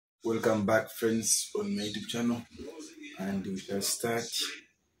Welcome back, friends, on my YouTube channel, and we shall start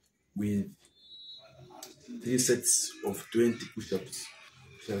with 3 sets of 20 push-ups.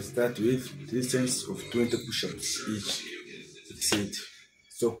 We shall start with 3 sets of 20 push-ups each set.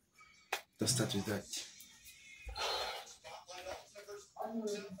 So let's start with that.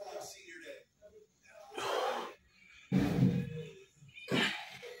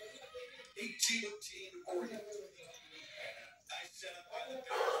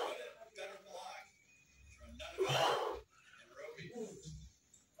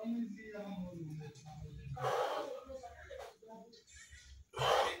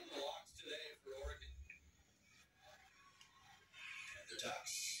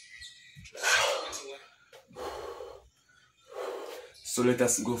 So let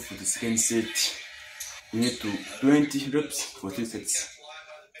us go for the second set. We need to 20 reps for 3 sets.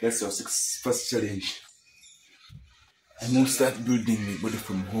 That's our first challenge. And we'll start building the body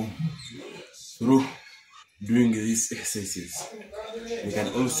from home through doing these exercises. They can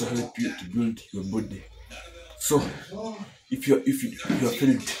also help you to build your body. So if you are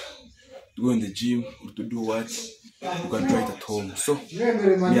failed to go in the gym or to do what, you can try it at home. So me,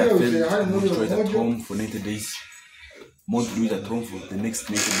 I failed. I'm going to try it at home for 90 days. I'm going to do it at home for the next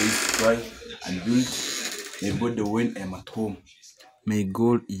 90 days to try and build my body when I'm at home. My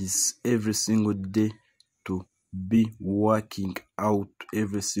goal is every single day to be working out,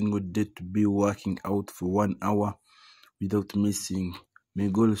 every single day to be working out for 1 hour without missing. My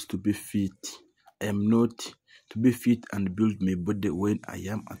goal is to be fit. I am not to be fit and build my body when I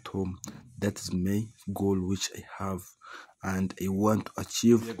am at home. That is my goal which I have and I want to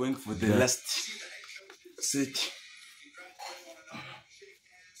achieve. We are going for the last set.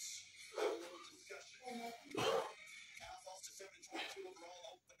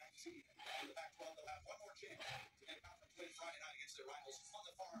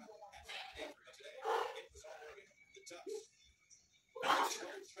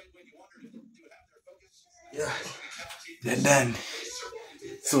 Yeah, they're done.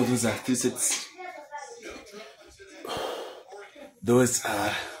 So those are 3 sets. Those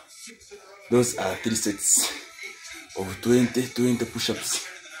are 3 sets of 20 push-ups.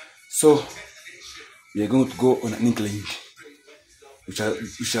 So we are going to go on an incline. We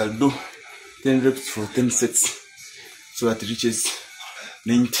shall do 10 reps for 10 sets so that it reaches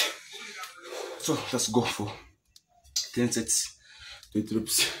 90. So let's go for 10 sets, 20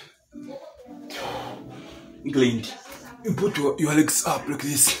 reps. Inclined. You put your legs up like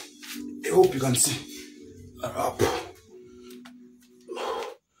this. I hope you can see. Up.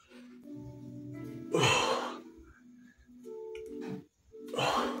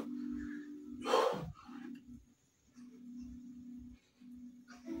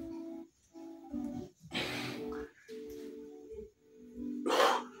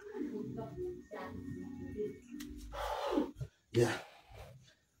 Yeah.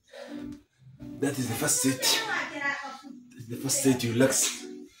 That is the first set. The first set, you relax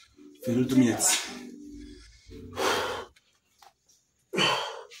for 2 minutes.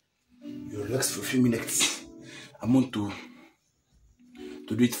 You relax for a few minutes. I'm going to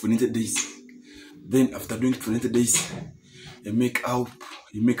do it for 90 days. Then after doing it for 90 days, you make up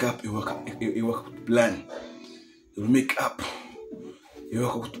a workout plan. You make up a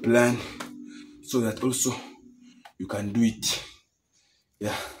workout plan so that also you can do it.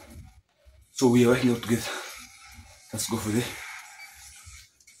 Yeah. So we are working out together. Let's go for the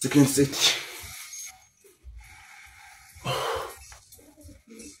second set.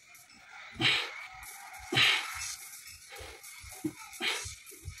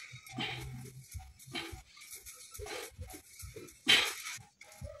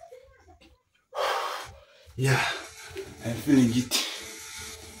 Yeah, I'm feeling it.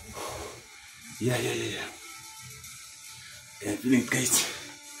 Yeah. I'm feeling it, guys.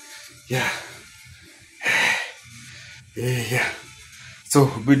 Yeah. So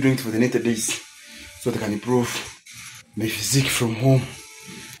we'll be doing it for the 90 days so that I can improve my physique from home.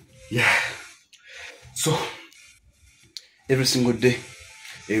 Yeah. So every single day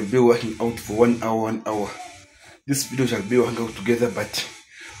I will be working out for 1 hour. This video shall be working out together, but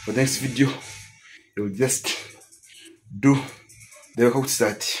for the next video I will just do the workouts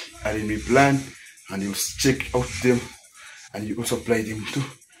that are in my plan and you check out them and you also apply them to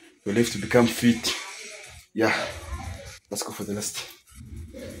your life to become fit. Yeah, let's go for the last.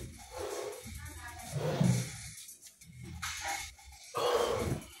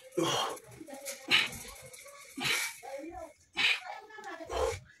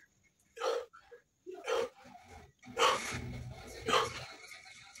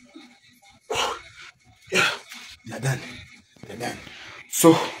 Yeah, they're done.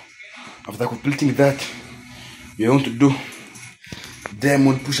 So After completing that, we are going to do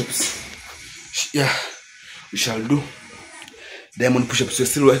diamond push-ups. Yeah, we shall do diamond push-ups. We're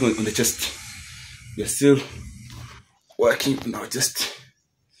still working on the chest. We're still working on our chest.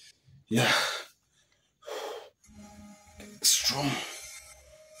 Yeah, strong.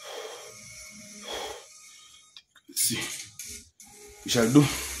 Let's see. We shall do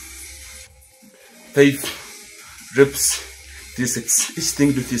 5 reps, 3 sets. Each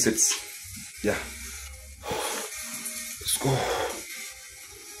thing do 3 sets. Yeah. Let's go.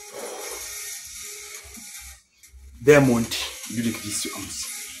 Diamond, you like this, your arms.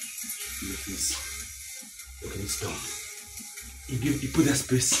 You like this. Okay, it's down. You put that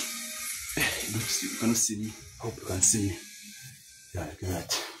space. You cannot see me. I hope you can see me. Yeah, like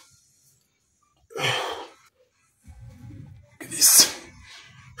that. Look at this.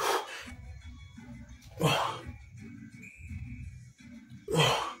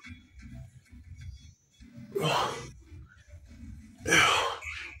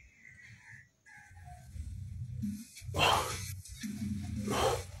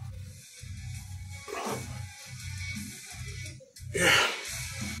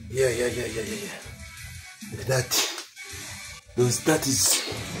 Yeah. Look at that.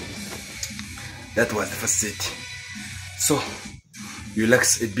 That was the first set. So you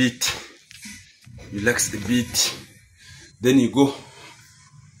relax a bit. Then you go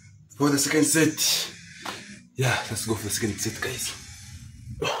for the second set. Yeah, let's go for the second set, guys.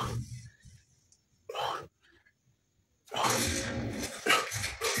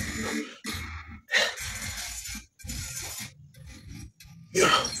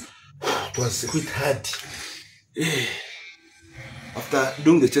 Yeah, it was quite hard. After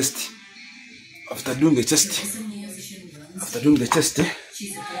doing the chest,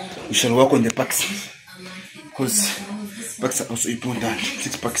 we shall work on the packs, because packs are also important.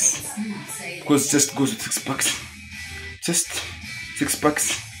 6 packs, because chest goes with 6 packs. Chest, 6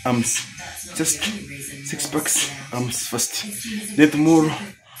 packs, arms. Chest, 6 packs, arms first. Then tomorrow,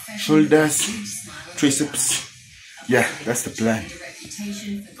 shoulders, triceps. Yeah, that's the plan.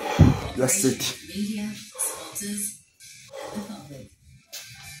 That's it.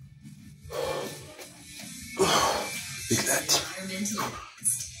 Like that.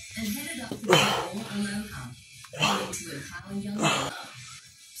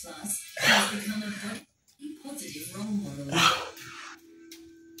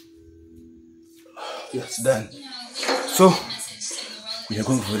 Yeah, it's done. So we are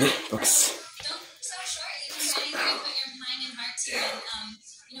going for the box.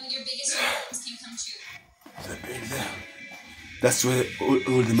 That's where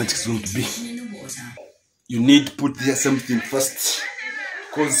all the magic is going to be. You need to put there something first,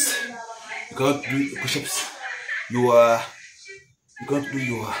 because you cannot do push-ups. You can't do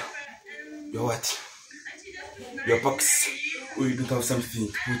your what? Your packs, or you don't have something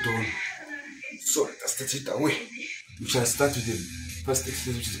to put on. So let's take it away. We shall start with the first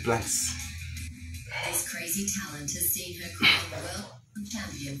exercise, which is planks. This crazy talent has seen her crown world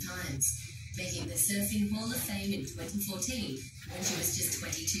champion times, making the Surfing Hall of Fame in 2014 when she was just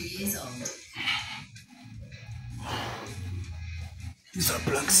 22 years old. These are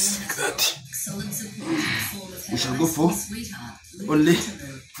planks like that. Solid support in the form of her We shall go for sweetheart, only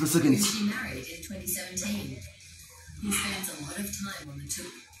Waterman, 3 seconds. who she married in 2017. He spends a lot of time on the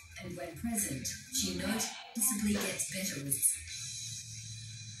tour, and when present, she noticeably gets better with.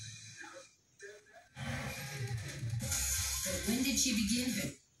 But when did she begin her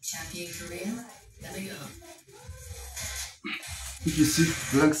champion career? Coming up. If you see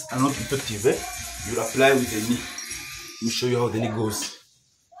planks are not effective, you apply with the knee. Let me show you how the knee goes.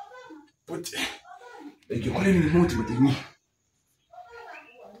 But like you're calling remote with the knee.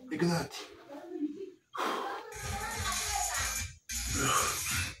 Look at that.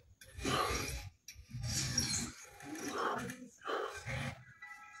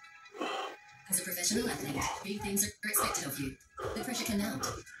 As a professional athlete, big things are expected of you. The pressure can mount,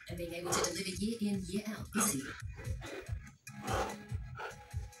 and being able to deliver year in, year out isn't.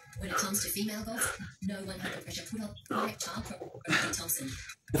 When it comes to female golf, no one had the pressure put on by child Rosie Thompson.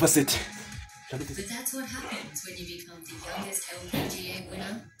 The first set. But that's what happens when you become the youngest LPGA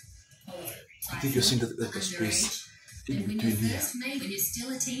winner of I think you're seeing that space in and when between you're here. first made when you're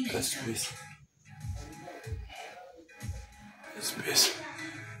still a teenager. That space. That space.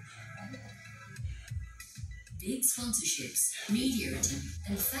 Big sponsorships, media attention,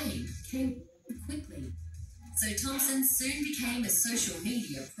 and fame came quickly. So Thompson soon became a social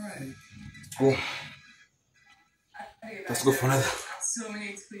media pro. Go. Let's go for another. So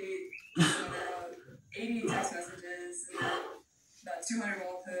many tweets, 80 text messages, about 200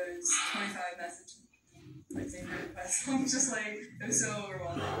 wall posts, 25 messages, like saying requests. I'm just like, it was so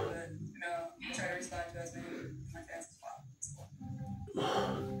overwhelming, but you know, I try to respond to as many of my fans as possible.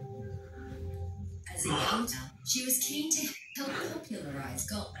 As a young girl, she was keen to help popularize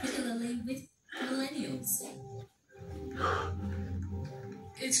golf, particularly with millennials.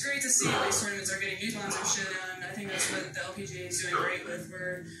 It's great to see these tournaments are getting new sponsorship, and I think that's what the LPGA is doing great with.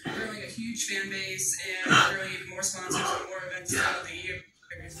 We're growing a huge fan base and growing even more sponsors and more events throughout the year.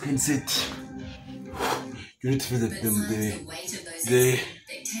 That's it. You need to feel But the weight of those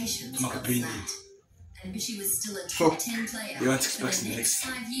expectations fell flat. And she was still a top 10 player you want to for expect the the next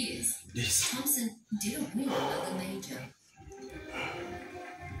next 5 years. Yes. Thompson didn't win another major.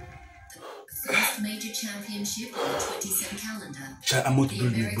 The first major championship on the 27 calendar. I'm not The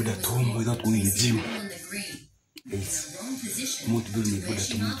building a American body at was home without going to the gym. on the green, in Yes. the wrong position I'm not building a to body where at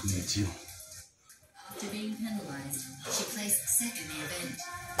she home marked without going to the gym. After being penalised, she placed second in the event.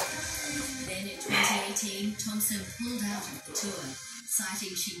 Then in 2018, Thompson pulled out of the tour,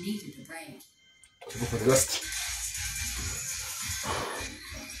 citing she needed a break. To go for the last.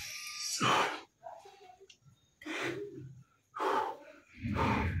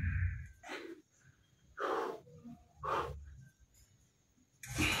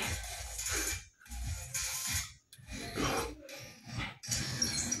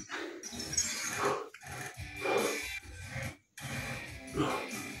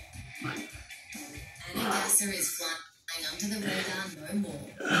 Anna Gasser is flying under the radar no more.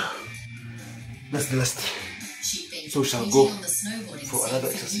 That's the last. She'd been So shall competing go on the snowboarding for scene another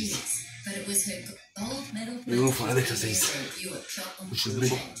for exercise. years, but it was her gold medal We go for another exercise. debut at Cheltenham We should be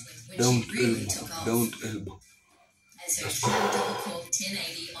when down she really elbow, took off. down elbow, As her true double cork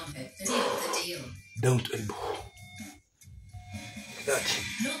 1080 on her 30th deal. down elbow. Like that.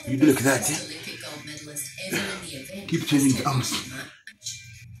 Not the You do like that, first eh? Olympic gold medalist ever in the event. Keep changing the arms. Like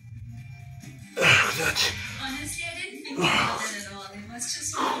that. Honestly, I didn't think about that at all. It was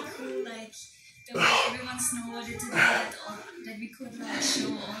just really cool, like the way everyone snowboarded today, that we could like show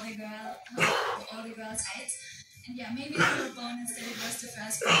all the girls' heights. And yeah, maybe a little bonus that it was the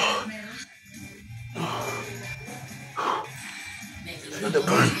first gold medal. Making the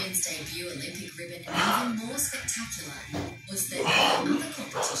Olympians debut Olympic ribbon even more spectacular was that in another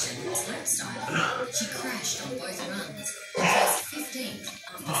competition, slopestyle, she crashed on both runs, first 15th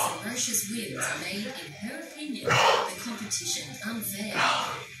after ferocious winds made, in her opinion, the competition unfair.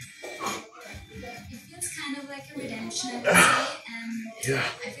 It feels kind of like a redemption, I would say. Yeah.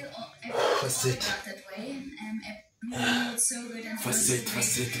 I feel That's everyone it. got that way. Everyone was so good and That's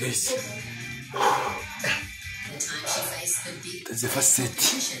it, guys. The time she faced the big That's the first set.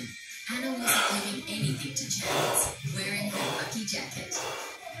 competition, Anna wasn't leaving anything to chance, wearing her lucky jacket. So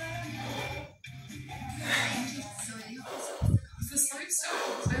The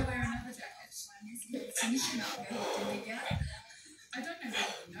slopestyle, I wear another jacket. Ziemlich genau gehabt in the gap. I don't know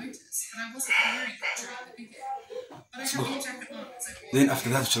if you noticed, but I wasn't wearing it during the big air. But I have the jacket on. Then after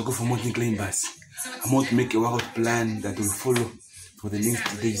that, we shall go for mountain climbers. I want to make a workout plan that will follow for the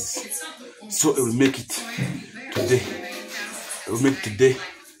next days. So I will make it today. I will make today,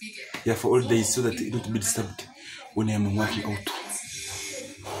 yeah, for all days, so that it don't be disturbed when I am working out.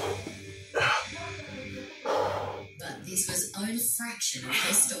 But this was only a fraction of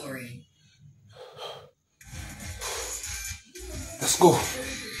her story. Let's go.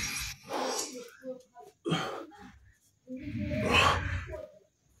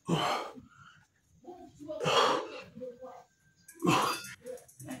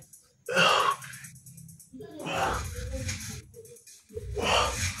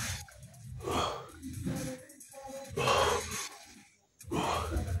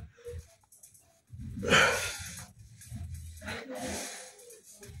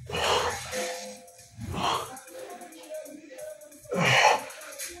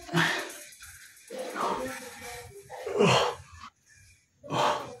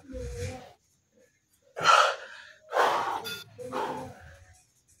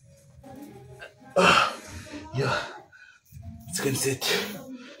 Yeah, second set.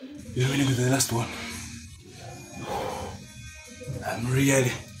 We're really good at the last one. I'm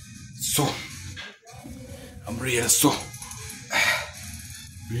really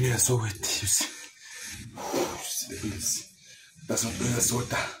so wet. You see the place. That's not enough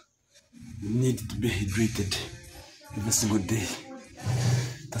water. You need to be hydrated every single day.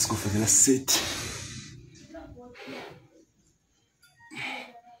 Let's go for the last set.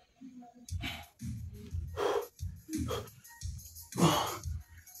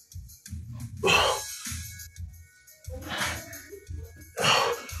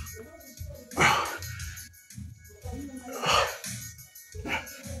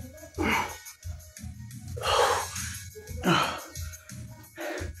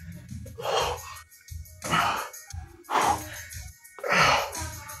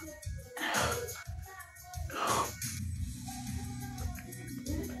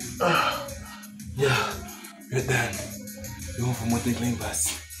 Yeah, we're done. We want for mountain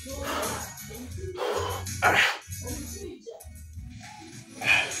climbers.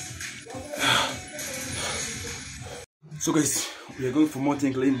 So guys, we are going for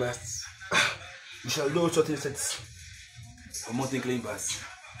mountain climbers. We shall do 30 sets for mountain climbers.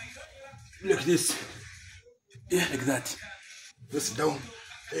 Like this. Yeah, like that. Just down.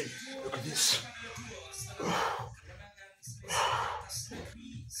 Hey, look at this.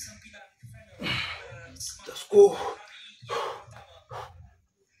 Let's go.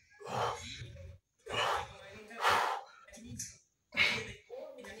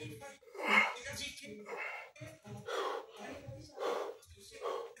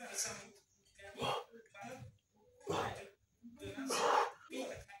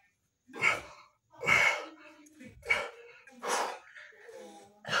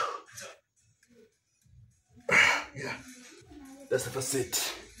 Yeah, that's the first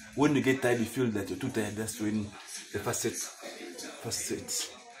set. When you get tired, you feel that you're too tired. That's when the first set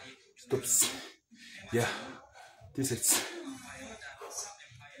stops. Yeah, 3 sets.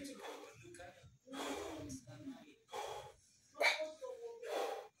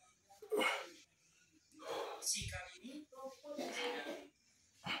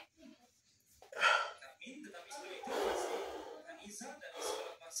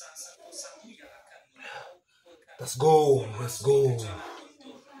 Let's go, let's go.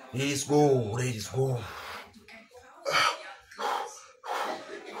 Let's go, let's go.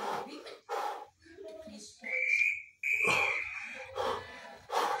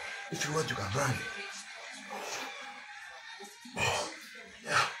 If you want, you can run.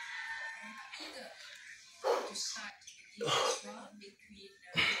 Yeah.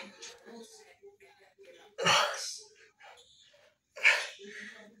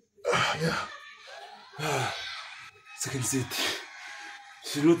 Yeah. Second set.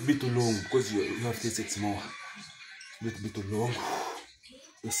 Should not be too long because you have 10 sets more. Should not be too long.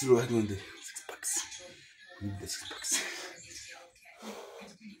 We're still working on the 6 packs. We need the 6 packs.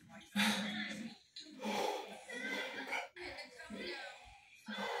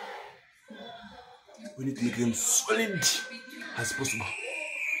 We need to make them solid as possible.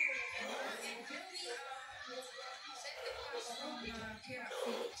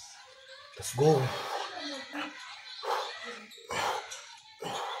 Let's go.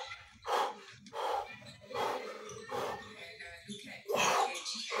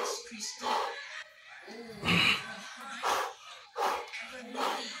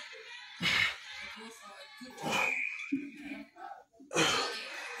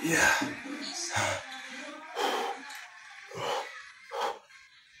 Yeah.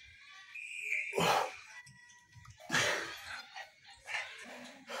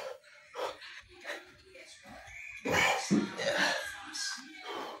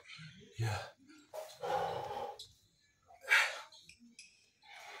 Yeah.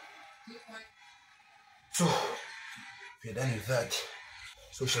 So we're done with that.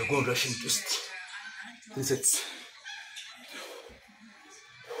 So we shall go Russian twist. 3 sets.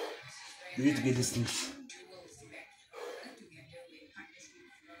 You need to get these things.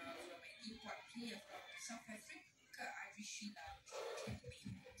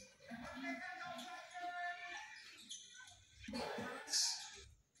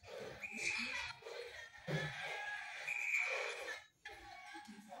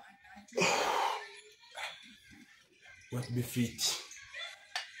 Want to be fit.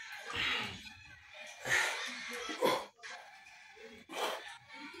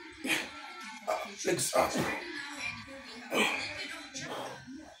 Legs up.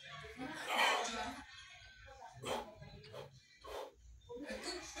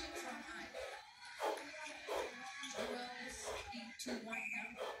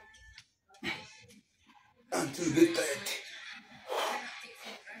 Until you get tired.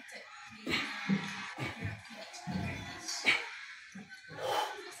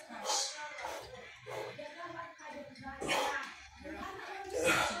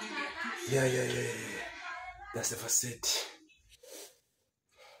 Yeah. That's the first set.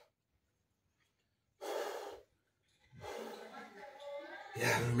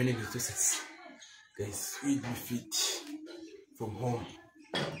 Yeah, remaining with 2 sets. Guys, we need to be fit from home.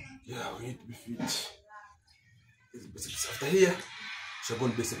 Yeah, we need to be fit. Biceps. After here, we'll go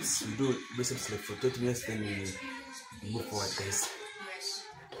on biceps. We do biceps like for 30 minutes, then we move forward, guys.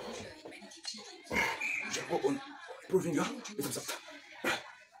 We'll go on improving your biceps after.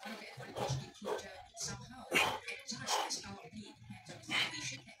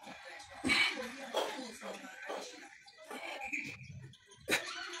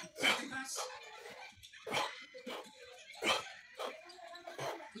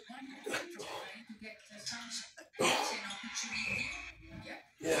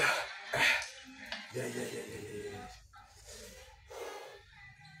 Yeah. Yeah.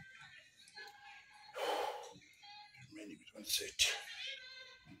 Many with one set.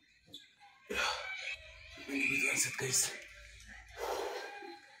 Yeah. Many with one set, guys.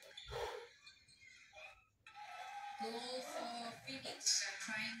 Go for Phoenix,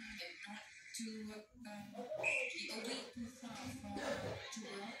 trying not to be away too far from to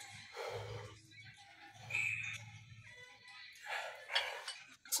world.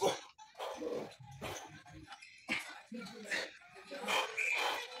 Let's go.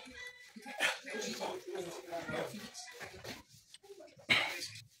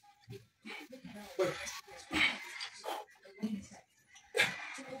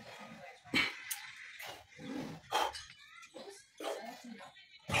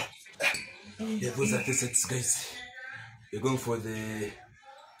 Yeah, those are the sets, guys. We're going for the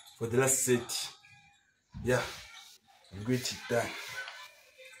last set. Yeah, we'll get it done.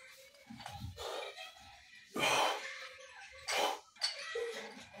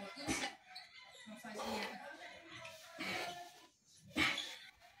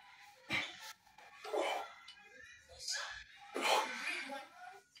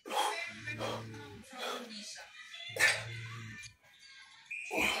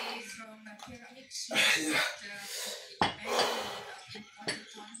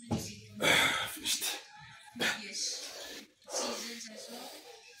 Finished.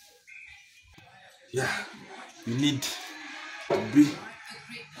 Yeah, you need to be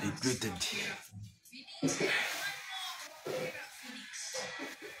hydrated.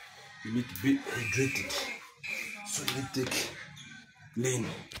 You need to be hydrated. So you need to take clean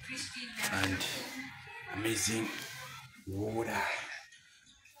and amazing water.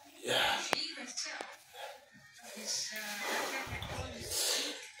 Yeah.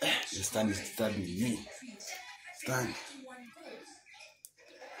 The stand is stabbing me. Stand.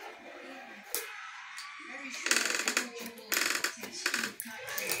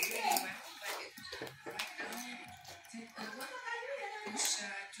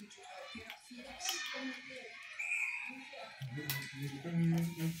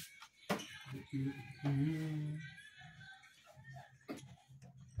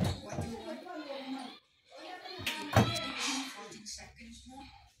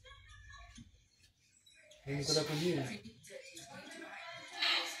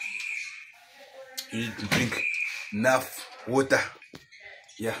 You need to drink enough water.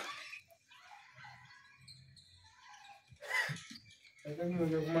 Yeah.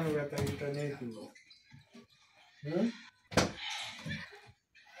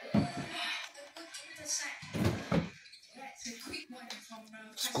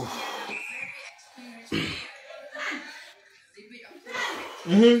 Let's go.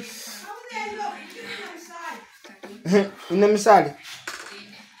 Una misali.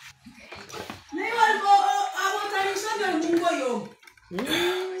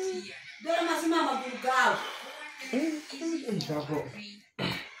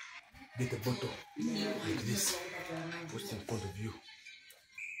 Get a bottle like this. Put it in front of you.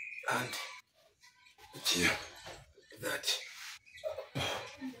 And here, that.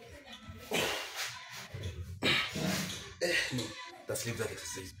 No, let's leave that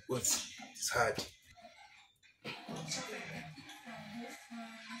exercise. It's hard.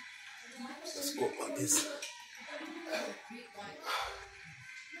 Let's go on this.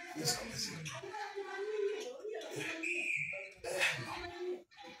 This amazing.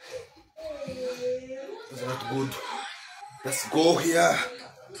 That's not good. Let's go here.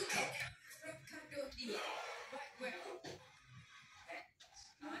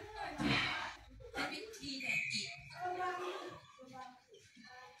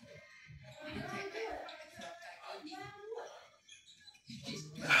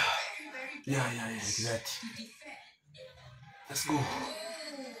 Yeah, exactly. Let's go.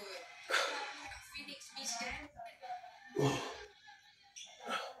 Oh.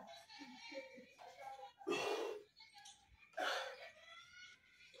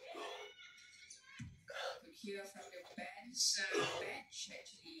 Hear from the bench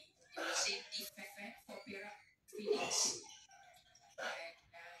actually the same defect for Perak Phoenix and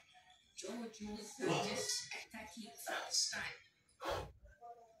Jojo just attacking from the start.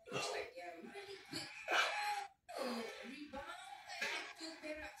 Looks like they are really quick. Rebound back to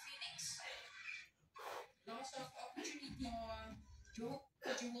Perak Phoenix. Loss of opportunity for Jojo.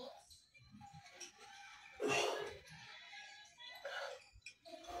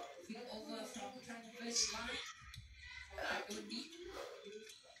 Flip over from transverse line for Dodi.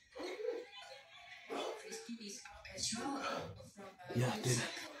 Christine is up as well from Yeah, then.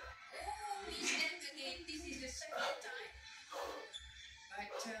 he's then again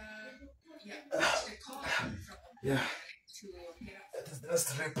Yeah. That is the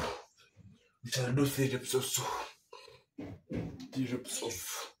last rep. We shall do 3 reps also. 3 reps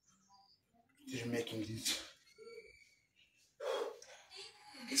of making this.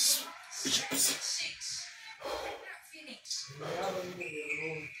 Reps.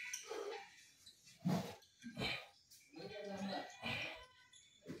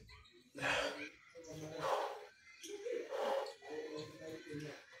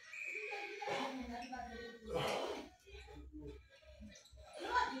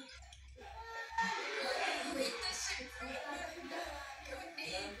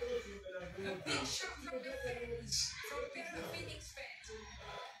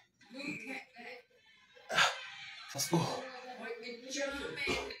 Let's go.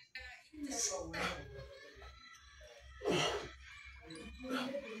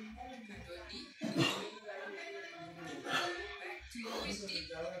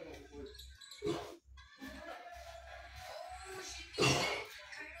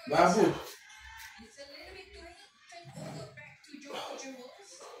 Babu.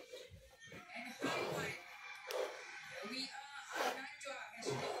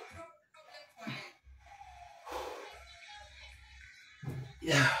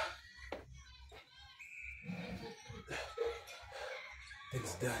 Yeah.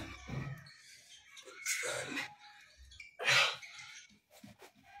 It's done. It's done.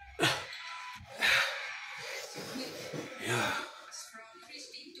 Yeah.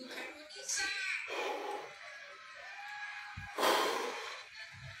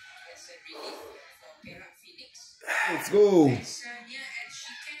 Let's go. Let's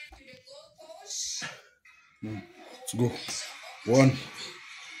go. 1,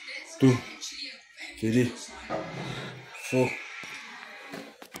 2, 3, 4,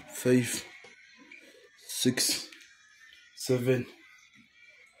 5, 6, 7,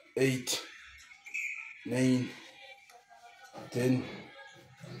 8, 9, 10,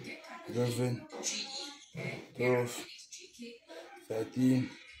 11, 12, 13,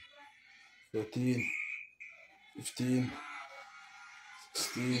 14, 15,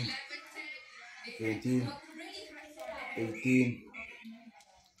 16, 17, 18,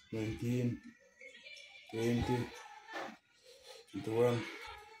 19, 20, 21,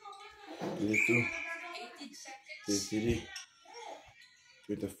 22, 23,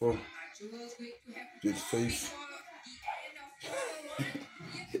 24, 25.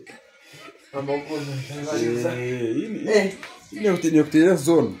 Nyokuteera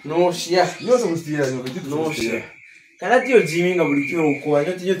zone. Noshya. Nyoza mustira nyoka Noshya. Kana tiyo jiminga buli kiro ukwa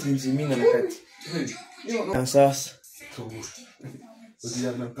nyo tinjiminga nakati. Sasa.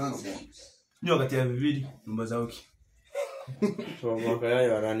 Odiya nakanga mo. Nyoka tia bibiri number za wiki. So mwaka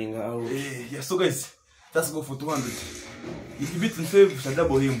yayo running out. Yeah, so guys, let's go for 200. If you beat in 5, we shall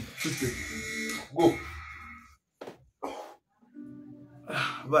double him. 50. Go.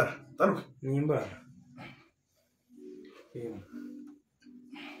 Bara, taruka. Nimba.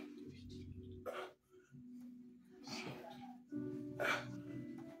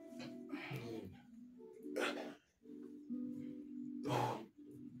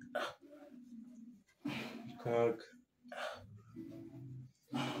 Kag.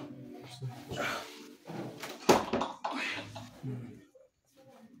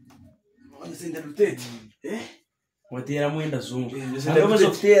 Wanasenda rotate. Watera mwenda zungu. Amaze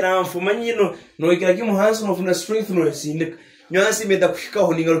kutera mfuma nyino noikira kimuhansi nofuna strength no sinde. Nyansi meda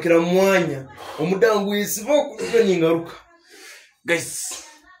kushikaho ningarukira mwanya. Omudangu isibo kuko ningaruka. Guys,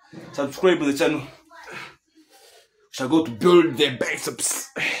 subscribe to the channel. We shall go to build the biceps.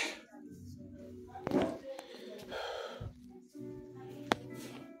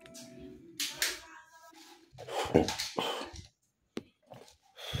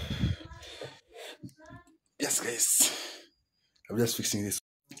 Yes, guys. I'm just fixing this.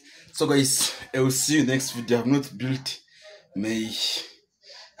 So, guys, I will see you in the next video. I've not built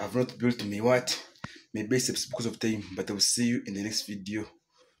my biceps because of time, but I will see you in the next video.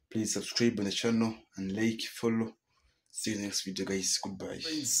 Please subscribe on the channel and like, follow. See you in the next video, guys. Goodbye.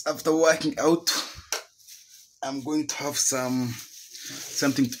 Friends, after working out, I'm going to have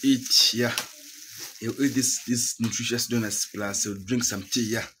something to eat. Yeah, I'll eat this nutritious donuts plus I'll drink some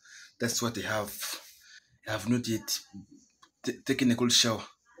tea. Yeah, that's what I have. I have not yet taken a cold shower,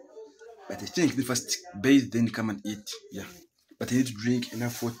 but I think we first bathe, then come and eat. Yeah, but I need to drink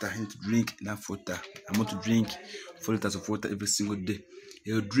enough water. I'm going to drink 4 liters of water every single day.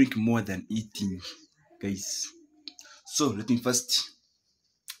 I will drink more than eating, guys. So let me first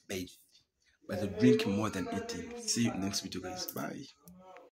bathe, but I'll drink more than eating. See you in the next video, guys. Bye.